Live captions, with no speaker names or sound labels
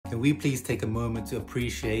Can we please take a moment to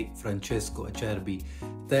appreciate Francesco Acerbi,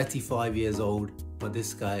 35 years old, but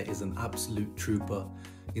this guy is an absolute trooper.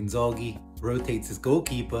 Inzaghi rotates his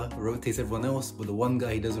goalkeeper, rotates everyone else, but the one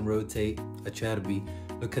guy he doesn't rotate, Acerbi.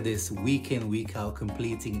 Look at this, week in, week out,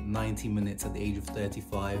 completing 90 minutes at the age of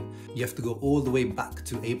 35. You have to go all the way back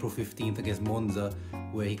to April 15th against Monza,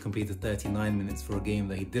 where he completed 39 minutes for a game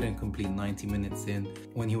that he didn't complete 90 minutes in.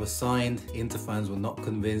 When he was signed, Inter fans were not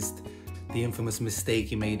convinced. The infamous mistake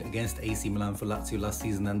he made against AC Milan for Lazio last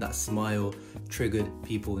season, and that smile triggered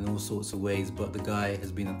people in all sorts of ways, but the guy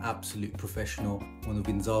has been an absolute professional, one of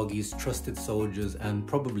Inzaghi's trusted soldiers and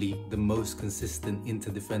probably the most consistent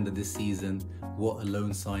Inter defender this season. What a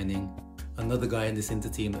loan signing. Another guy in this Inter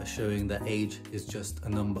team that's showing that age is just a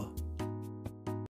number.